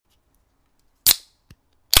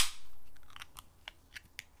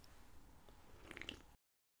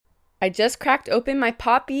I just cracked open my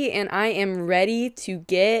poppy and I am ready to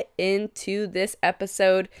get into this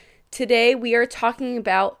episode. Today we are talking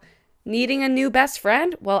about needing a new best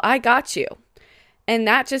friend. Well, I got you. And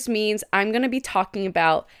that just means I'm going to be talking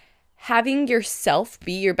about having yourself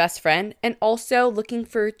be your best friend and also looking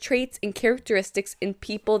for traits and characteristics in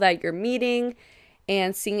people that you're meeting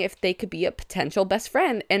and seeing if they could be a potential best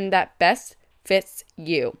friend and that best fits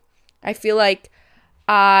you. I feel like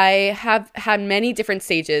I have had many different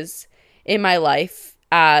stages in my life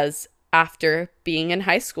as after being in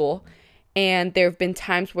high school. And there have been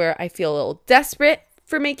times where I feel a little desperate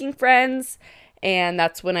for making friends. And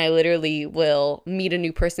that's when I literally will meet a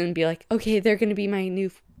new person and be like, okay, they're going to be my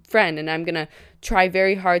new friend. And I'm going to try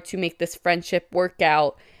very hard to make this friendship work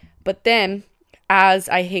out. But then as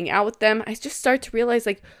I hang out with them, I just start to realize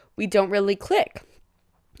like we don't really click.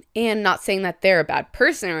 And not saying that they're a bad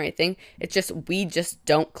person or anything. It's just we just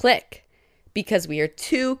don't click. Because we are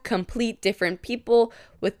two complete different people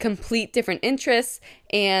with complete different interests.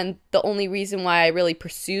 And the only reason why I really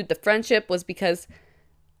pursued the friendship was because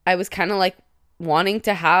I was kind of like wanting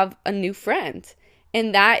to have a new friend.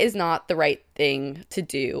 And that is not the right thing to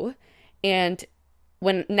do. And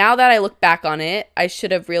now that I look back on it, I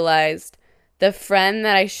should have realized the friend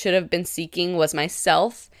that I should have been seeking was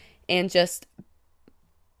myself and just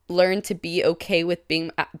learn to be okay with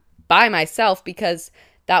being by myself, because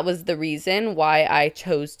that was the reason why I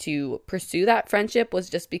chose to pursue that friendship, was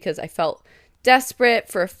just because I felt desperate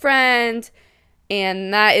for a friend,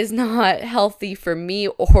 and that is not healthy for me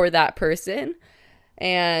or that person.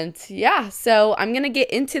 And yeah, so I'm going to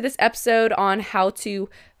get into this episode on how to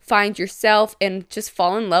find yourself and just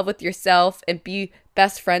fall in love with yourself and be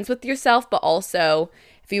best friends with yourself. But also,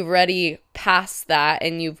 if you've already passed that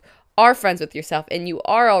and you are friends with yourself and you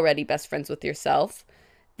are already best friends with yourself,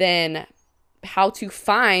 then how to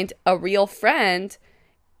find a real friend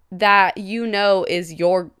that you know is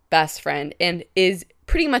your best friend and is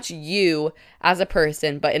pretty much you as a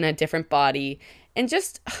person, but in a different body. And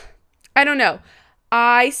just, I don't know.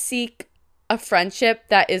 I seek a friendship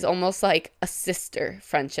that is almost like a sister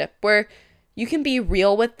friendship where you can be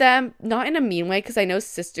real with them, not in a mean way, because I know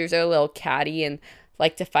sisters are a little catty and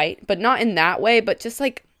like to fight, but not in that way, but just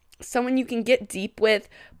like someone you can get deep with,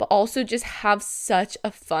 but also just have such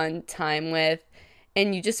a fun time with,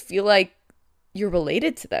 and you just feel like you're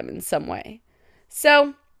related to them in some way.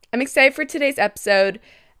 So I'm excited for today's episode.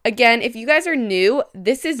 Again, if you guys are new,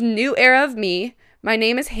 this is New Era of Me. My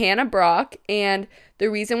name is Hannah Brock, and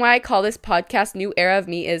the reason why I call this podcast New Era of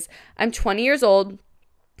Me is I'm 20 years old.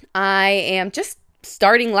 I am just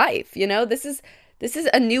starting life, This is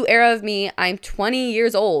a new era of me. I'm 20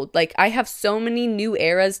 years old. Like, I have so many new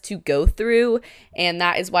eras to go through. And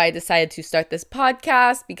that is why I decided to start this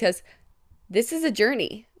podcast, because this is a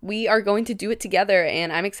journey. We are going to do it together.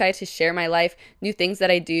 And I'm excited to share my life, new things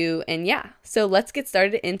that I do. And yeah, so let's get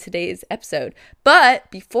started in today's episode.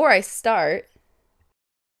 But before I start,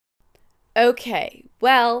 okay,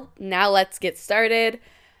 well, now let's get started.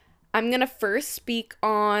 I'm going to first speak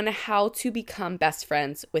on how to become best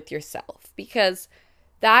friends with yourself, because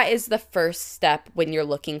that is the first step when you're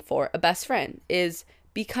looking for a best friend, is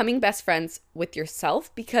becoming best friends with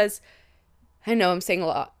yourself. Because I know I'm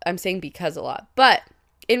saying because a lot, but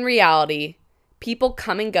in reality, people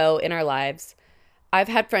come and go in our lives. I've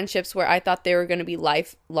had friendships where I thought they were going to be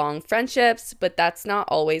lifelong friendships, but that's not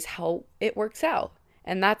always how it works out.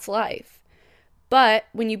 And that's life. But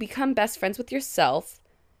when you become best friends with yourself,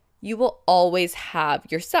 you will always have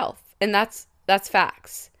yourself. And that's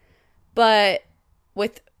facts. But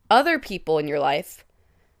with other people in your life,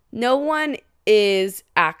 no one is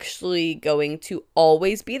actually going to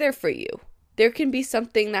always be there for you. There can be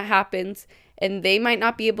something that happens and they might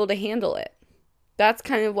not be able to handle it. That's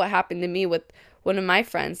kind of what happened to me with one of my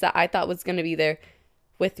friends that I thought was going to be there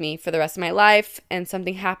with me for the rest of my life. And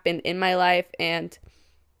something happened in my life and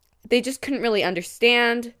they just couldn't really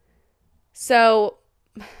understand. So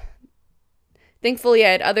thankfully, I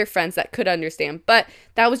had other friends that could understand, but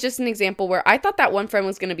that was just an example where I thought that one friend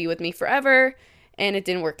was going to be with me forever, and it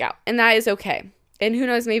didn't work out, and that is okay. And who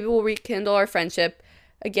knows, maybe we'll rekindle our friendship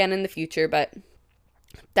again in the future, but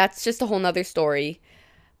that's just a whole nother story.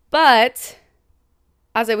 But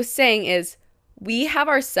as I was saying, is we have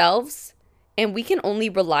ourselves, and we can only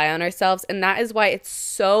rely on ourselves, and that is why it's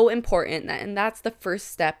so important, and that's the first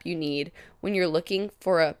step you need when you're looking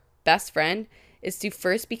for a best friend, is to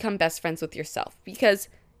first become best friends with yourself, because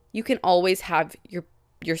you can always have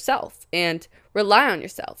yourself and rely on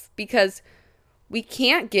yourself, because we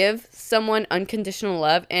can't give someone unconditional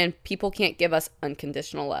love and people can't give us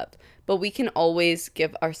unconditional love, but we can always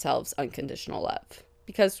give ourselves unconditional love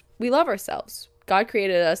because we love ourselves. God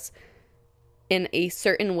created us in a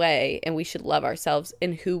certain way, and we should love ourselves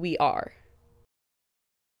in who we are.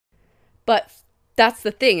 But that's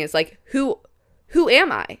the thing, is like, who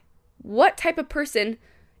am I? What type of person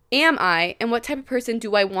am I, and what type of person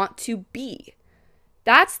do I want to be?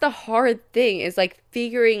 That's the hard thing, is like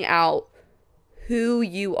figuring out who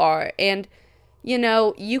you are. And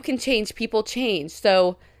you can change, people change.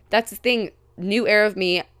 So that's the thing, new era of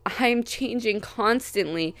me, I'm changing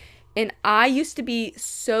constantly. And I used to be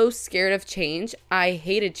so scared of change. I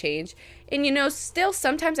hated change. And still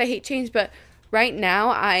sometimes I hate change, but right now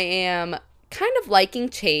I am kind of liking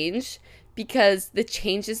change because the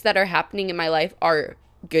changes that are happening in my life are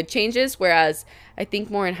good changes, whereas I think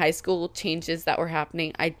more in high school, changes that were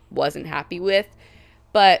happening I wasn't happy with.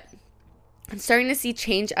 But I'm starting to see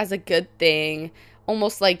change as a good thing,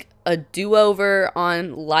 almost like a do-over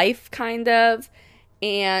on life, kind of,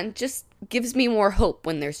 and just gives me more hope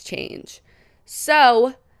when there's change.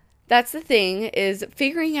 So that's the thing, is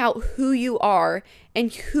figuring out who you are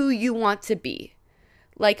and who you want to be.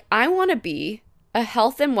 Like, I want to be a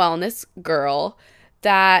health and wellness girl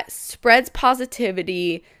that spreads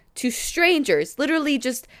positivity to strangers, literally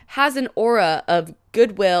just has an aura of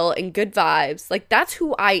goodwill and good vibes. Like, that's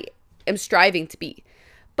who I am striving to be.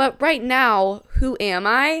 But right now, who am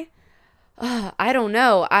I? I don't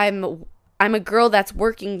know. I'm a girl that's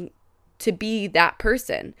working to be that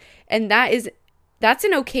person. And that's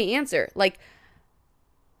an okay answer. Like,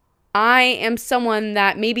 I am someone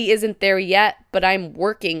that maybe isn't there yet, but I'm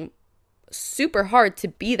working super hard to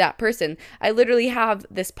be that person. I literally have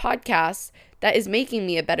this podcast that is making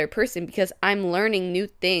me a better person because I'm learning new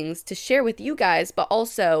things to share with you guys, but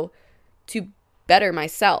also to better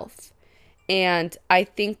myself. And I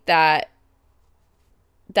think that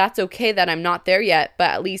that's okay that I'm not there yet,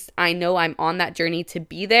 but at least I know I'm on that journey to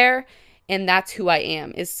be there. And that's who I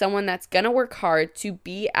am, is someone that's going to work hard to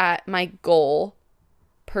be at my goal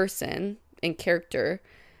person and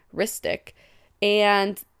characteristic.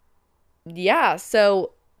 And yeah,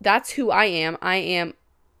 so that's who I am. I am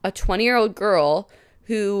a 20-year-old girl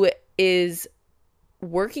who is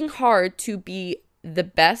working hard to be the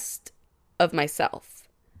best of myself.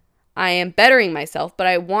 I am bettering myself, but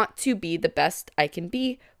I want to be the best I can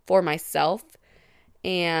be for myself.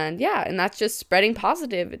 And yeah, and that's just spreading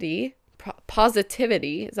positivity.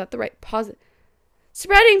 Positivity, is that the right?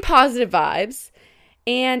 Spreading positive vibes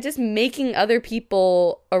and just making other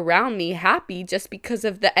people around me happy just because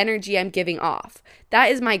of the energy I'm giving off.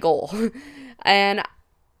 That is my goal. And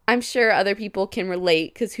I'm sure other people can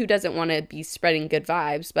relate, because who doesn't want to be spreading good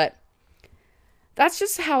vibes? But that's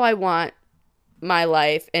just how I want my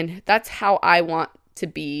life, and that's how I want to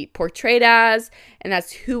be portrayed as, and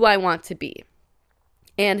that's who I want to be.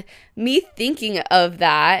 And me thinking of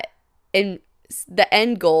that and the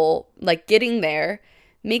end goal, like getting there,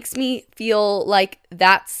 makes me feel like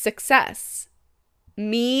that's success.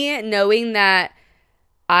 Me knowing that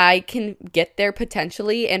I can get there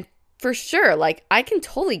potentially, and for sure, like, I can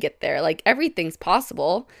totally get there. Like, everything's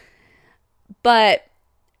possible. But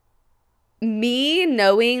me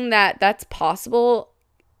knowing that that's possible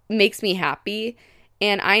makes me happy.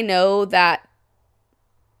 And I know that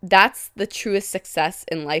that's the truest success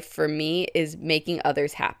in life for me, is making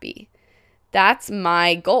others happy. That's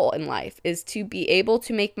my goal in life, is to be able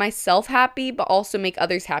to make myself happy, but also make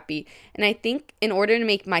others happy. And I think in order to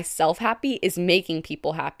make myself happy is making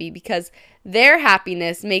people happy, because their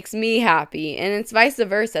happiness makes me happy. And it's vice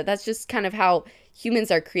versa. That's just kind of how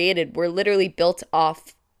humans are created. We're literally built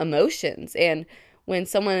off emotions. And when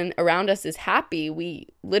someone around us is happy, we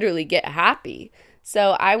literally get happy.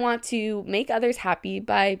 So I want to make others happy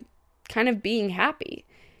by kind of being happy.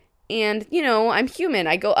 And, I'm human.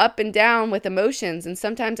 I go up and down with emotions, and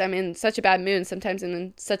sometimes I'm in such a bad mood, and sometimes I'm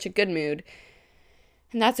in such a good mood.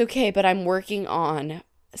 And that's okay, but I'm working on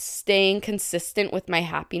staying consistent with my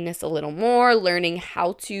happiness a little more, learning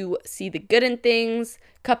how to see the good in things,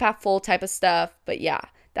 cup half full type of stuff. But yeah,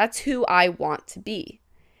 that's who I want to be.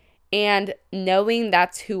 And knowing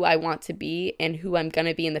that's who I want to be and who I'm going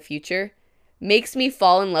to be in the future makes me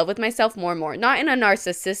fall in love with myself more and more. Not in a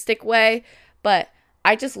narcissistic way, but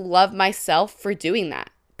I just love myself for doing that.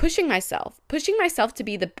 Pushing myself to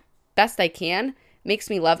be the best I can makes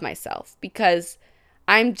me love myself, because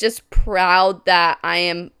I'm just proud that I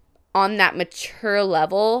am on that mature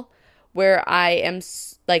level where I am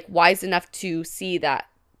like wise enough to see that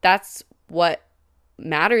that's what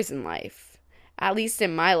matters in life. At least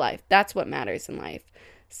in my life, that's what matters in life.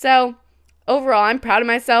 So overall, I'm proud of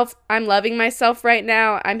myself. I'm loving myself right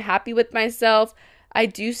now. I'm happy with myself. I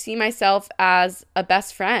do see myself as a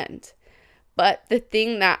best friend. But the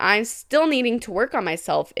thing that I'm still needing to work on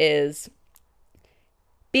myself is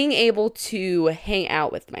being able to hang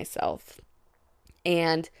out with myself.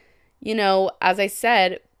 And, as I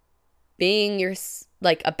said, being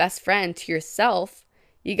like a best friend to yourself,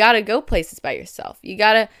 you got to go places by yourself. You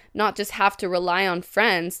got to not just have to rely on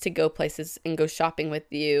friends to go places and go shopping with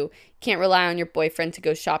you. You can't rely on your boyfriend to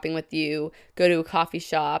go shopping with you, go to a coffee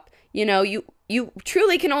shop. You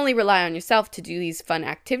truly can only rely on yourself to do these fun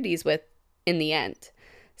activities with in the end.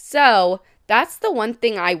 So that's the one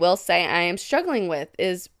thing I will say I am struggling with,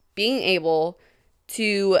 is being able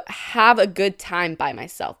to have a good time by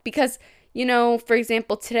myself. Because, for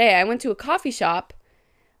example, today I went to a coffee shop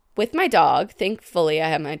with my dog. Thankfully, I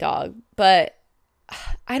have my dog. But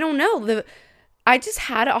I don't know. I just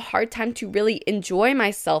had a hard time to really enjoy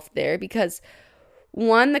myself there because,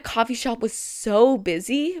 one, the coffee shop was so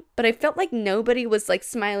busy, but I felt like nobody was like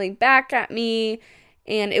smiling back at me.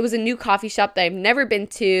 And it was a new coffee shop that I've never been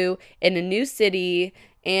to in a new city.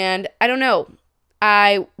 And I don't know.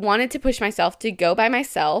 I wanted to push myself to go by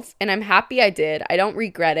myself, and I'm happy I did. I don't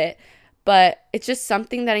regret it, but it's just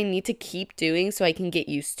something that I need to keep doing so I can get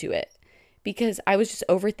used to it, because I was just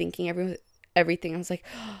overthinking everything. I was like,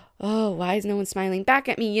 oh, why is no one smiling back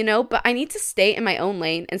at me, But I need to stay in my own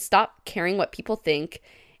lane and stop caring what people think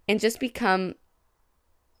and just become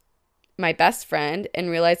my best friend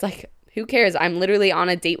and realize, like, who cares? I'm literally on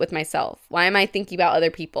a date with myself. Why am I thinking about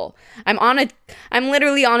other people? I'm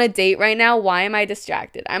literally on a date right now. Why am I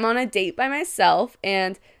distracted? I'm on a date by myself,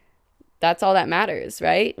 and that's all that matters,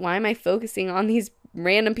 right? Why am I focusing on these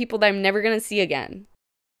random people that I'm never going to see again?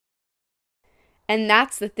 And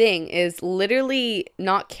that's the thing, is literally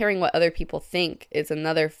not caring what other people think is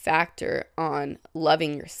another factor on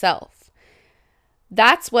loving yourself.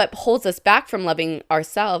 That's what holds us back from loving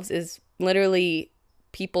ourselves, is literally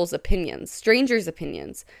people's opinions, strangers'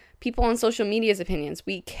 opinions, people on social media's opinions.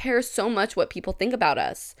 We care so much what people think about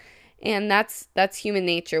us. And that's human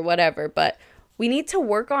nature, whatever. But we need to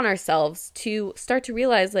work on ourselves to start to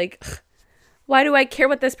realize, like, why do I care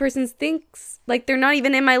what this person thinks? Like, they're not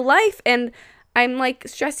even in my life, and I'm like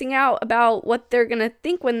stressing out about what they're going to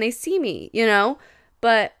think when they see me,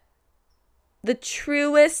 But the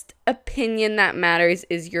truest opinion that matters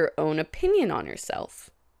is your own opinion on yourself.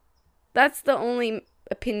 That's the only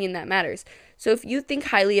opinion that matters. So if you think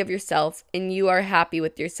highly of yourself and you are happy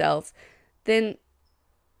with yourself, then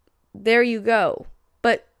there you go.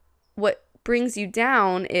 But what brings you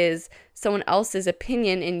down is someone else's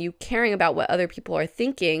opinion and you caring about what other people are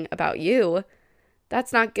thinking about you.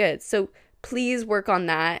 That's not good. So please work on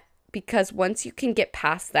that, because once you can get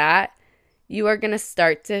past that, you are going to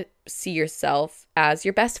start to see yourself as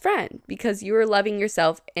your best friend, because you are loving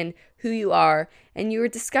yourself and who you are, and you are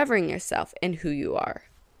discovering yourself and who you are.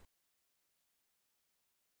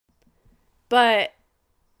 But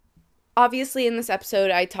obviously in this episode,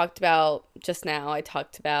 I talked about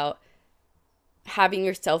having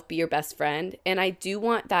yourself be your best friend. And I do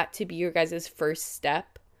want that to be your guys' first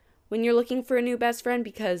step when you're looking for a new best friend,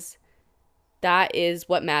 because that is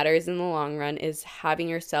what matters in the long run, is having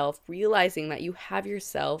yourself, realizing that you have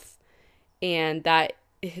yourself, and that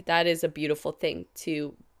is a beautiful thing,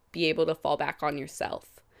 to be able to fall back on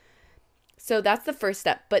yourself. So that's the first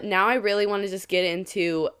step. But now I really want to just get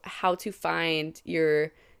into how to find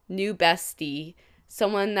your new bestie,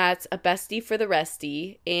 someone that's a bestie for the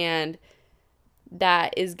restie, and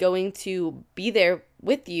that is going to be there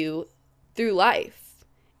with you through life.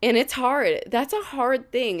 And it's hard. That's a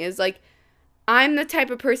hard thing, is like, I'm the type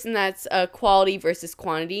of person that's quality versus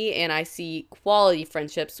quantity, and I see quality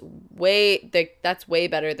friendships that's way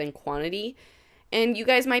better than quantity. And you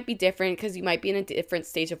guys might be different because you might be in a different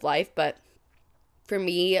stage of life, but for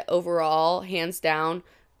me, overall, hands down,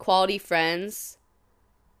 quality friends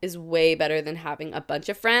is way better than having a bunch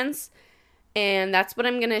of friends. And that's what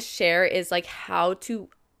I'm going to share, is like how to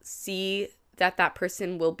see that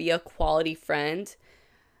person will be a quality friend.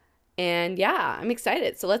 And yeah, I'm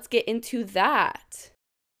excited. So let's get into that.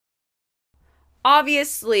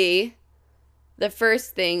 Obviously, the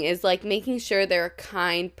first thing is like making sure they're a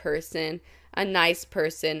kind person, a nice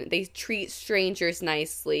person. They treat strangers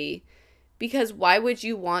nicely. Because why would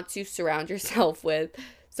you want to surround yourself with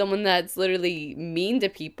someone that's literally mean to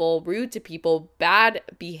people, rude to people, bad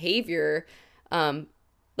behavior,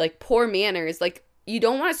 like poor manners? Like, you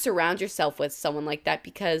don't want to surround yourself with someone like that,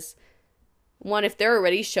 because one, if they're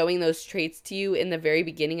already showing those traits to you in the very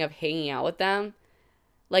beginning of hanging out with them,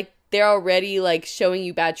 like, they're already like showing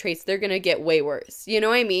you bad traits, they're gonna get way worse. You know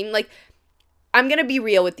what I mean? Like, I'm gonna be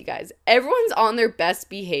real with you guys. Everyone's on their best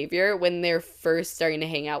behavior when they're first starting to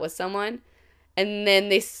hang out with someone, and then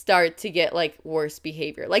they start to get like worse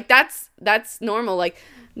behavior. Like, that's normal. Like,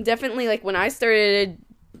 definitely, like, when I started,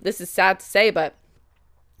 this is sad to say, but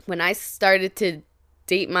when I started to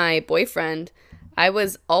date my boyfriend, I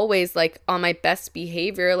was always like on my best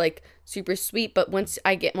behavior, like super sweet. But once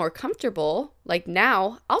I get more comfortable, like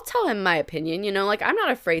now, I'll tell him my opinion, like I'm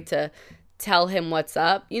not afraid to tell him what's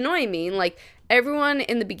up. You know what I mean? Like everyone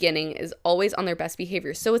in the beginning is always on their best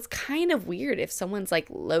behavior. So it's kind of weird if someone's like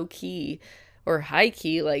low key or high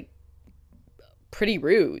key, like pretty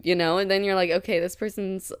rude, and then you're like, okay, this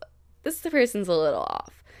person's a little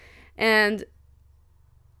off. And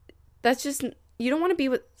that's just, you don't want to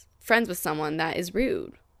be friends with someone that is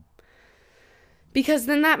rude, because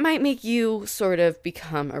then that might make you sort of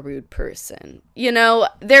become a rude person.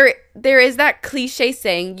 There is that cliche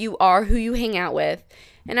saying, you are who you hang out with.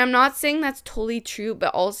 And I'm not saying that's totally true,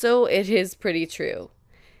 but also it is pretty true.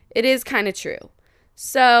 It is kind of true.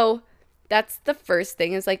 So that's the first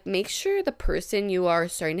thing, is like, make sure the person you are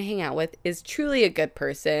starting to hang out with is truly a good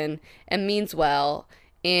person and means well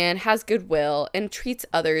and has goodwill and treats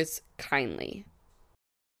others kindly.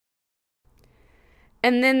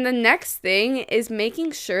 And then the next thing is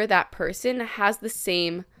making sure that person has the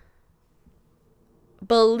same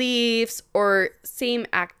beliefs or same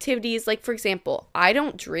activities. Like, for example, I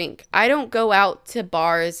don't drink. I don't go out to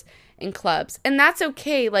bars and clubs. And that's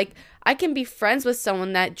okay. Like, I can be friends with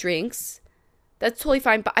someone that drinks. That's totally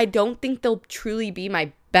fine. But I don't think they'll truly be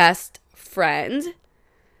my best friend.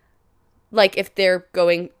 Like, if they're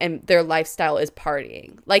going and their lifestyle is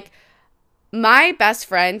partying. Like, my best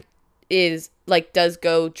friend is like, does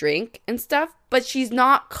go drink and stuff, but she's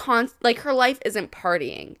not like, her life isn't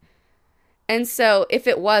partying. And so if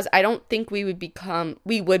it was, I don't think we would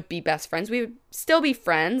be best friends. We would still be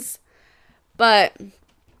friends, but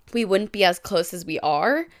we wouldn't be as close as we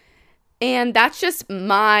are. And that's just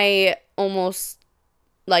my almost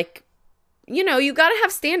like, you got to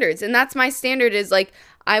have standards. And that's my standard, is like,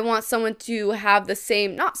 I want someone to have the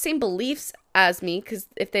same, not same beliefs as me, because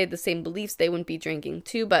if they had the same beliefs, they wouldn't be drinking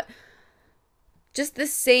too, but just the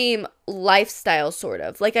same lifestyle, sort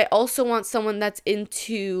of. Like, I also want someone that's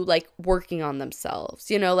into, like, working on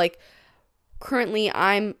themselves. Like, currently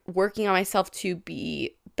I'm working on myself to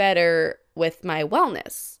be better with my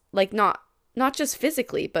wellness. Like, not just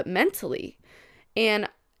physically, but mentally. And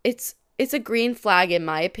it's a green flag, in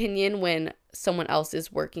my opinion, when someone else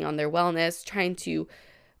is working on their wellness, trying to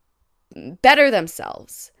better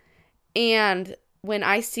themselves. And when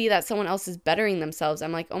I see that someone else is bettering themselves,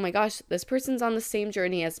 I'm like, oh my gosh, this person's on the same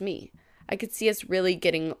journey as me. I could see us really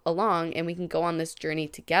getting along, and we can go on this journey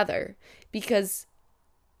together. Because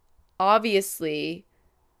obviously,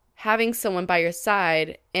 having someone by your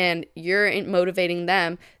side and you're motivating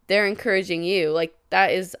them, they're encouraging you, like,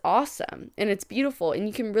 that is awesome. And it's beautiful. And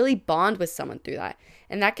you can really bond with someone through that.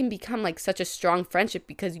 And that can become like such a strong friendship,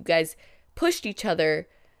 because you guys pushed each other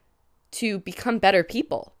to become better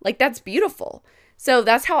people. Like, that's beautiful. So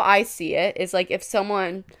that's how I see it, is like, if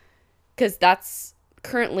someone, because that's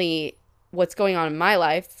currently what's going on in my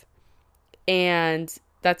life, and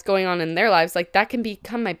that's going on in their lives, like, that can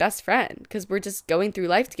become my best friend, because we're just going through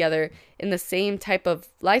life together in the same type of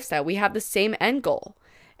lifestyle. We have the same end goal.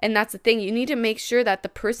 And that's the thing. You need to make sure that the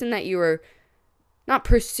person that you are not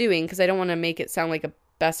pursuing, because I don't want to make it sound like a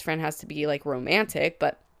best friend has to be like romantic,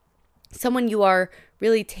 but someone you are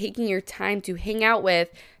really taking your time to hang out with,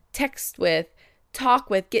 text with, talk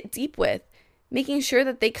with, get deep with, making sure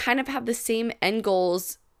that they kind of have the same end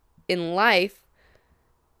goals in life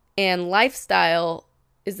and lifestyle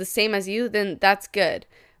is the same as you, then that's good.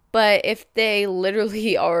 But if they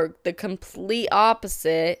literally are the complete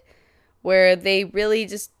opposite, where they really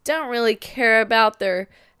just don't really care about their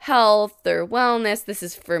health, their wellness, this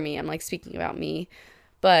is for me, I'm like speaking about me,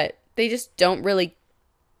 but they just don't really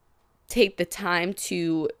take the time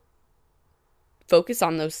to focus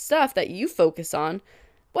on those stuff that you focus on,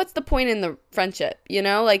 what's the point in the friendship?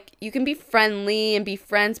 Like, you can be friendly and be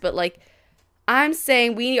friends, but like, I'm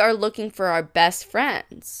saying we are looking for our best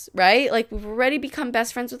friends, right? Like, we've already become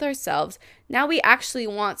best friends with ourselves. Now we actually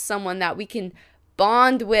want someone that we can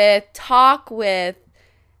bond with, talk with,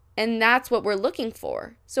 and that's what we're looking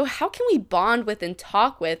for. So how can we bond with and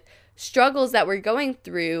talk with struggles that we're going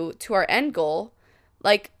through to our end goal?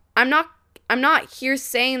 Like, I'm not here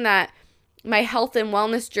saying that my health and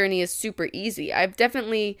wellness journey is super easy. I've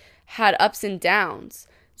definitely had ups and downs.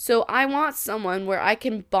 So I want someone where I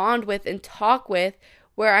can bond with and talk with,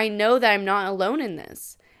 where I know that I'm not alone in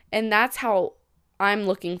this. And that's how I'm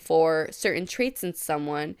looking for certain traits in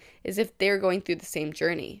someone, is if they're going through the same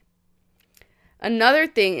journey. Another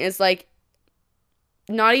thing is like,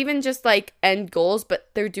 not even just like end goals, but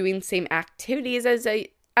they're doing the same activities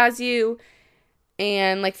as you.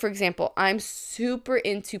 And like, for example, I'm super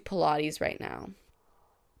into Pilates right now.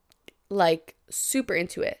 like super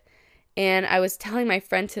into it. And I was telling my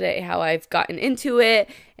friend today how I've gotten into it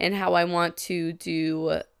and how I want to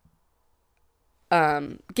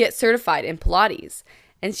get certified in Pilates.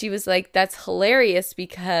 And she was like, that's hilarious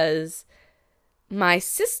because my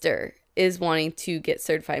sister is wanting to get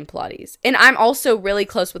certified in Pilates. And I'm also really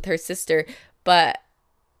close with her sister, but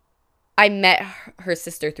I met her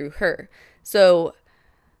sister through her. So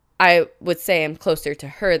I would say I'm closer to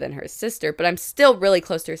her than her sister, but I'm still really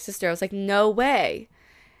close to her sister. I was like, no way.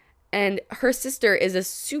 And her sister is a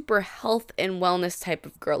super health and wellness type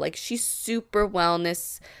of girl. Like, she's super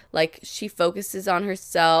wellness. Like, she focuses on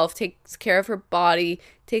herself, takes care of her body,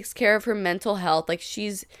 takes care of her mental health. Like,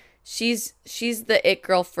 she's the it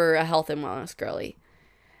girl for a health and wellness girly.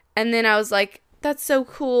 And then I was like, that's so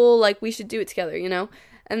cool. Like, we should do it together, you know?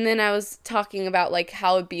 And then I was talking about, like,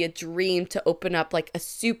 how it'd be a dream to open up, like, a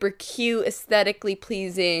super cute, aesthetically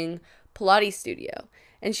pleasing Pilates studio.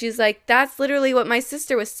 And she's like, that's literally what my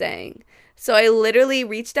sister was saying. So I literally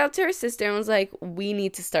reached out to her sister and was like, we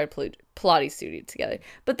need to start a Pilates studio together.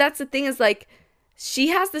 But that's the thing is, like, she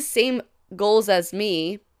has the same goals as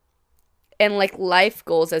me and, like, life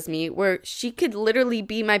goals as me, where she could literally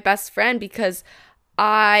be my best friend because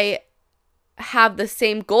I have the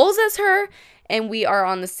same goals as her and we are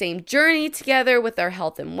on the same journey together with our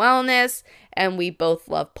health and wellness, and we both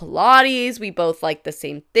love Pilates. We both like the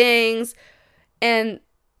same things. And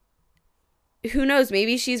who knows,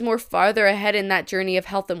 maybe she's more farther ahead in that journey of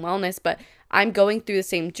health and wellness, but I'm going through the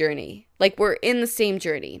same journey. Like, we're in the same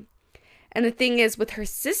journey. And the thing is, with her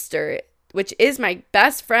sister, which is my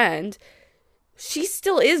best friend, she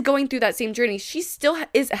still is going through that same journey. She still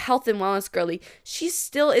is a health and wellness girly. She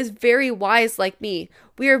still is very wise like me.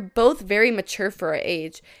 We are both very mature for our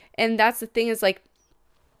age. And that's the thing is, like,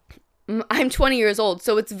 I'm 20 years old,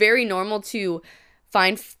 so it's very normal to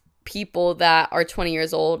find people that are 20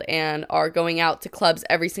 years old and are going out to clubs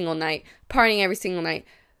every single night, partying every single night,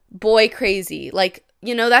 boy crazy. Like,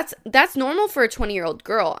 you know, that's normal for a 20-year-old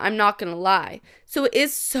girl. I'm not going to lie. So it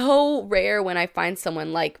is so rare when I find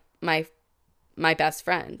someone like my best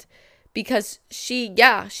friend, because she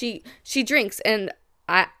drinks, and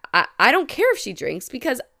I don't care if she drinks,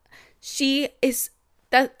 because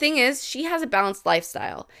the thing is, she has a balanced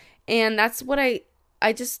lifestyle. And that's what I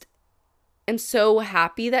just am so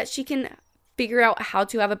happy that she can figure out how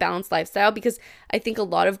to have a balanced lifestyle, because I think a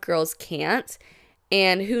lot of girls can't.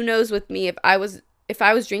 And who knows, with me, if I was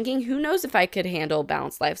drinking, who knows if I could handle a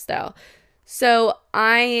balanced lifestyle. So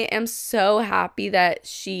I am so happy that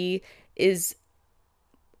she is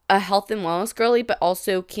a health and wellness girly, but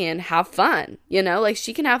also can have fun, you know? Like,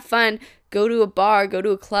 she can have fun, go to a bar, go to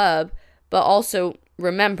a club, but also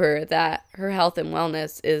remember that her health and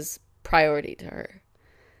wellness is priority to her.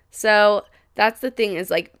 So that's the thing, is,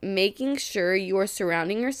 like, making sure you are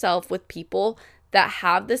surrounding yourself with people that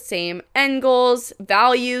have the same end goals,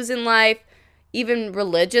 values in life. Even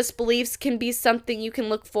religious beliefs can be something you can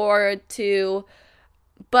look forward to.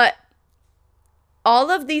 But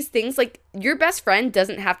all of these things, like, your best friend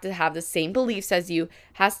doesn't have to have the same beliefs as you,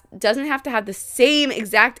 doesn't have to have the same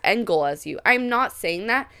exact end goal as you. I'm not saying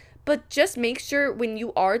that, but just make sure when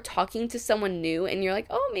you are talking to someone new and you're like,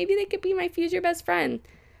 oh, maybe they could be my future best friend,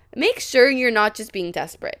 make sure you're not just being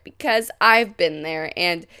desperate, because I've been there.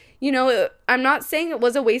 And, you know, I'm not saying it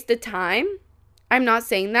was a waste of time. I'm not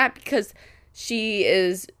saying that, because she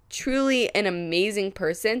is truly an amazing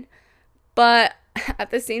person. But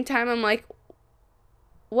at the same time, I'm like,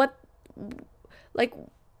 what, like,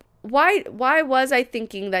 why was I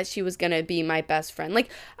thinking that she was going to be my best friend? Like,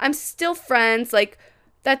 I'm still friends. Like,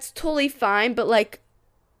 that's totally fine. But, like,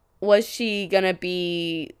 was she going to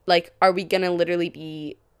be, like, are we going to literally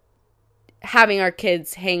be having our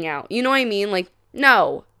kids hang out? You know what I mean? Like,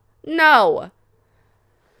 no.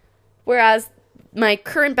 Whereas my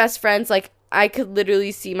current best friends, like, I could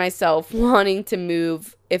literally see myself wanting to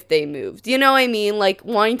move if they moved. You know what I mean? Like,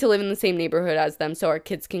 wanting to live in the same neighborhood as them so our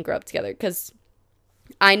kids can grow up together, because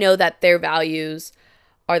I know that their values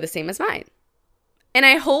are the same as mine. And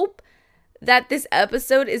I hope that this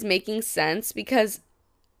episode is making sense, because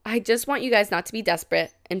I just want you guys not to be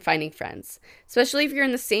desperate in finding friends. Especially if you're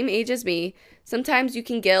in the same age as me. Sometimes you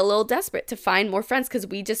can get a little desperate to find more friends, because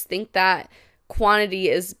we just think that quantity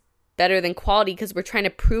is better than quality, because we're trying to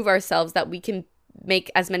prove ourselves that we can make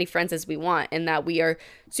as many friends as we want and that we are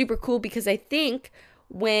super cool. Because I think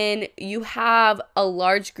when you have a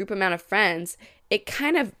large group amount of friends, it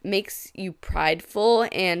kind of makes you prideful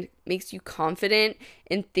and makes you confident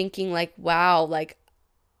in thinking, like, wow, like,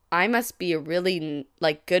 I must be a really,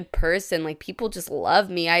 like, good person. Like, people just love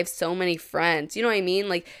me. I have so many friends. You know what I mean?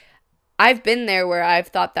 Like, I've been there where I've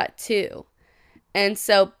thought that too. And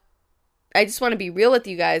so I just want to be real with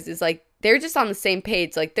you guys, is like, they're just on the same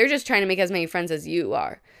page. Like, they're just trying to make as many friends as you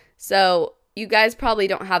are. So you guys probably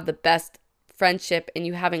don't have the best friendship and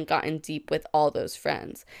you haven't gotten deep with all those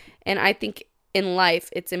friends. And I think in life,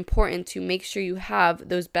 it's important to make sure you have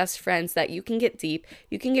those best friends that you can get deep,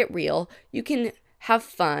 you can get real, you can have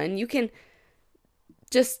fun, you can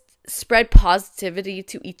just spread positivity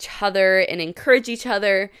to each other and encourage each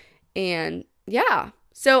other. And yeah,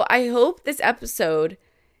 so I hope this episode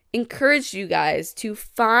encouraged you guys to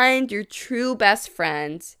find your true best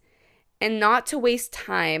friends and not to waste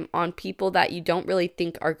time on people that you don't really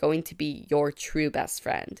think are going to be your true best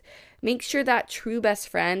friend. Make sure that true best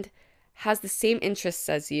friend has the same interests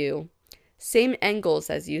as you, same end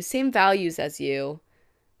goals as you, same values as you,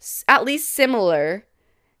 at least similar.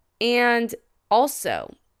 And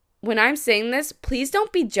also, when I'm saying this, please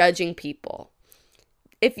don't be judging people.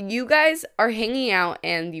 If you guys are hanging out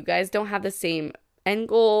and you guys don't have the same end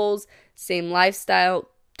goals, same lifestyle,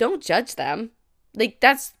 don't judge them. Like,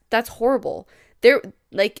 that's horrible. They're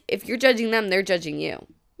like, if you're judging them, they're judging you.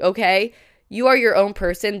 Okay? You are your own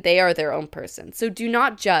person, they are their own person. So do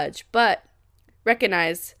not judge, but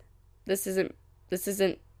recognize this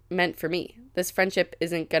isn't meant for me. This friendship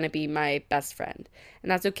isn't going to be my best friend.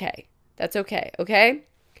 And that's okay. That's okay, okay?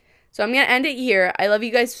 So I'm going to end it here. I love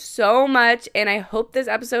you guys so much, and I hope this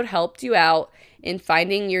episode helped you out in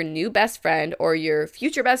finding your new best friend or your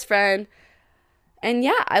future best friend. And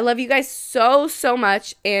yeah, I love you guys so, so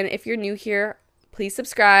much. And if you're new here, please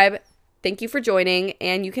subscribe. Thank you for joining.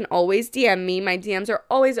 And you can always DM me. My DMs are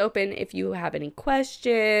always open if you have any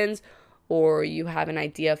questions or you have an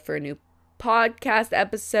idea for a new podcast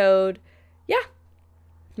episode. Yeah.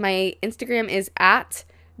 My Instagram is at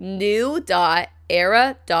new.era.pod.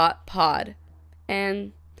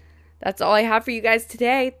 And that's all I have for you guys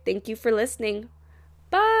today. Thank you for listening.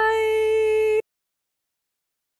 Bye.